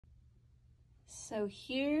So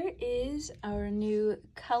here is our new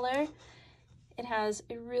color. It has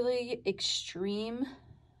a really extreme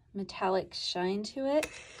metallic shine to it.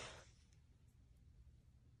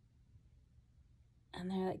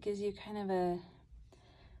 And there, that gives you kind of a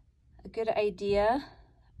good idea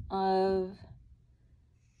of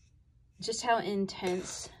just how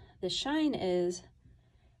intense the shine is.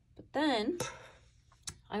 But then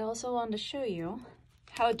I also wanted to show you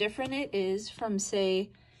how different it is from, say,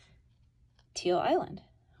 Teal Island,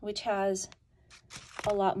 which has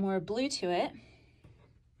a lot more blue to it.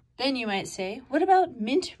 Then you might say, what about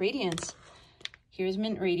Mint Radiance? Here's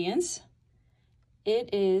Mint Radiance.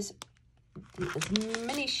 It is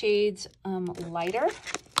many shades lighter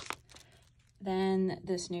than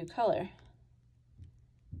this new color,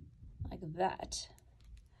 like that.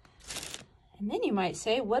 And then you might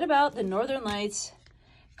say, what about the Northern Lights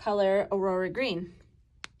color Aurora Green?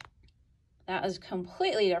 That is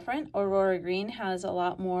completely different. Aurora Green has a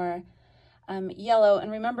lot more yellow,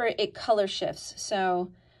 and remember, it color shifts.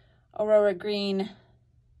 So Aurora Green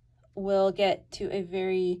will get to a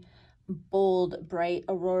very bold, bright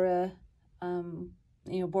Aurora,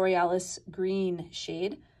 Borealis green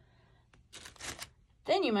shade.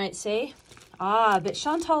 Then you might say, but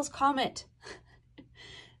Chantal's Comet.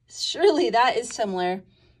 Surely that is similar.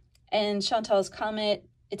 And Chantal's Comet,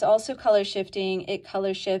 it's also color shifting. It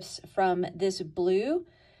color shifts from this blue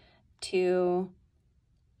to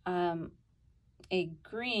a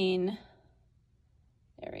green.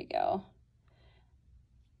 There we go.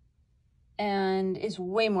 And is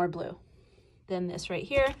way more blue than this right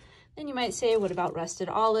here. Then you might say, what about Rusted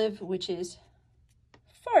Olive, which is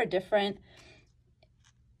far different.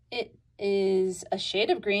 It is a shade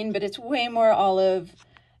of green, but it's way more olive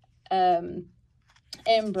and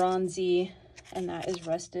bronzy, and that is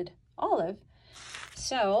Rusted Olive.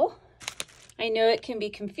 So I know it can be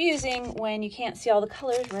confusing when you can't see all the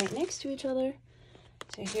colors right next to each other.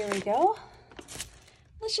 So here we go.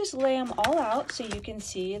 Let's just lay them all out so you can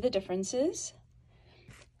see the differences.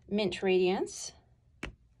 Mint Radiance,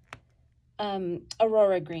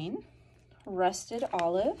 Aurora Green, Rusted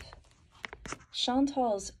Olive,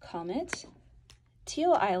 Chantal's Comet,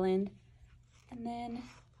 Teal Island, and then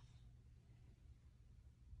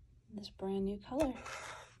this brand new color.